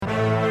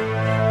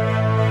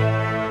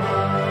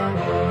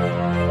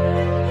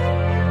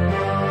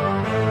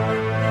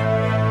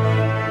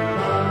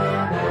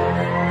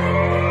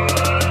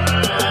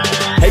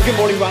Good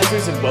morning,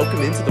 risers, and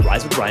welcome into the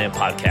Rise with Ryan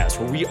podcast,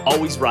 where we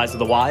always rise with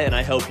the why, and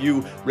I help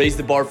you raise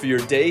the bar for your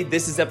day.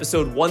 This is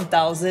episode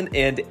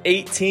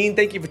 1018.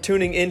 Thank you for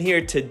tuning in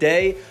here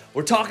today.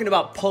 We're talking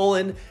about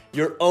pulling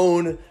your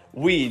own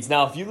weeds.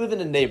 Now, if you live in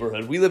a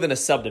neighborhood, we live in a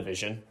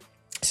subdivision,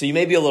 so you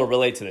may be able to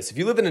relate to this. If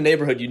you live in a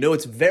neighborhood, you know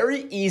it's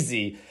very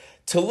easy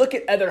to look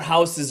at other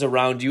houses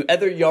around you,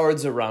 other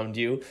yards around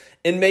you,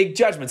 and make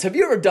judgments. Have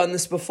you ever done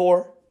this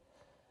before?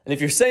 And if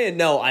you're saying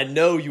no, I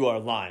know you are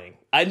lying.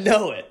 I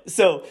know it.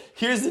 So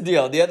here's the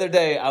deal. The other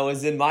day I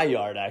was in my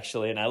yard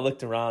actually, and I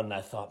looked around and I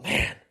thought,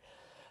 man,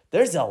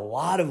 there's a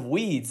lot of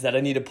weeds that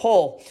I need to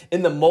pull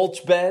in the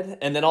mulch bed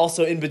and then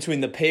also in between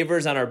the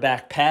pavers on our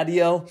back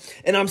patio.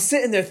 And I'm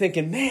sitting there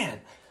thinking,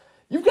 man,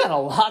 you've got a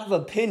lot of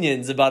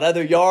opinions about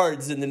other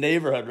yards in the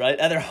neighborhood, right?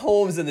 Other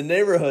homes in the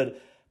neighborhood.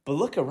 But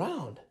look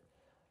around.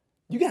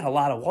 You got a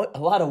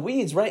lot of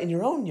weeds right in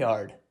your own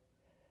yard.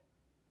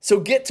 So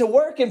get to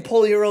work and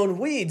pull your own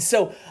weeds.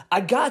 So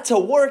I got to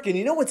work, and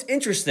you know what's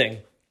interesting?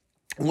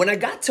 When I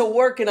got to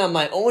working on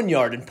my own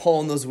yard and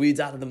pulling those weeds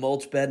out of the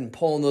mulch bed and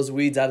pulling those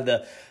weeds out of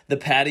the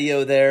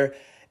patio there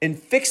and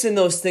fixing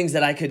those things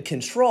that I could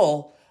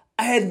control,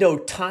 I had no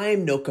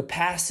time, no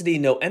capacity,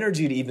 no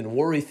energy to even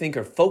worry, think,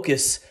 or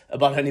focus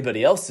about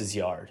anybody else's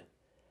yard.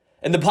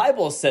 And the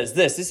Bible says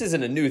this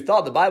isn't a new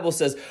thought. The Bible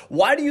says,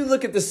 why do you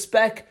look at the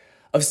speck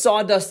of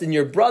sawdust in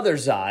your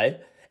brother's eye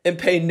and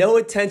pay no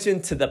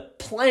attention to the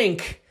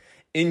plank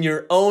in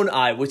your own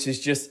eye, which is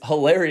just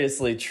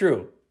hilariously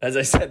true. As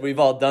I said, we've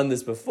all done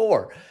this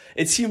before.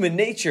 It's human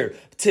nature.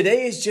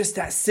 Today is just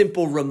that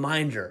simple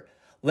reminder.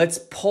 Let's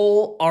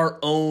pull our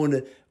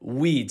own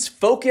weeds.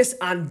 Focus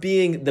on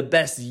being the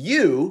best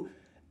you.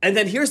 And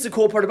then here's the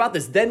cool part about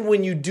this. Then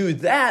when you do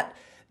that,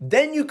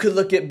 then you could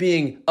look at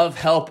being of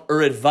help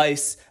or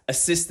advice,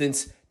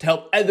 assistance to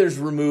help others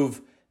remove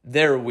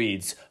their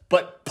weeds.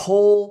 But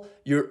pull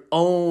your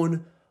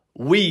own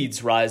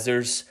weeds,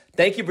 risers.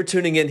 Thank you for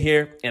tuning in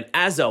here. And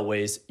as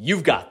always,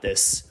 you've got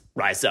this.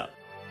 Rise up.